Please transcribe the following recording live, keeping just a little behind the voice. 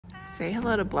Say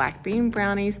hello to Black Bean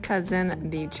Brownie's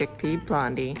cousin, the Chickpea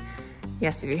Blondie.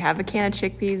 Yes, if you have a can of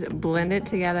chickpeas, blend it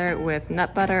together with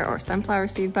nut butter or sunflower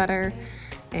seed butter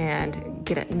and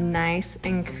get it nice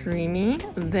and creamy.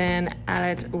 Then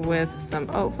add it with some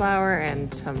oat flour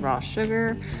and some raw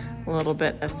sugar, a little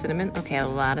bit of cinnamon. Okay, a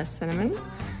lot of cinnamon.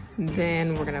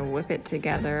 Then we're gonna whip it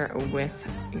together with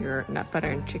your nut butter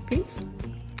and chickpeas.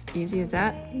 Easy as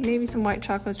that. Maybe some white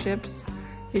chocolate chips.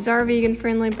 These are vegan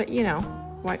friendly, but you know,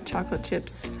 white chocolate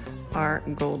chips are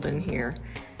golden here.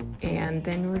 And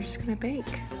then we're just gonna bake.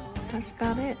 That's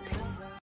about it.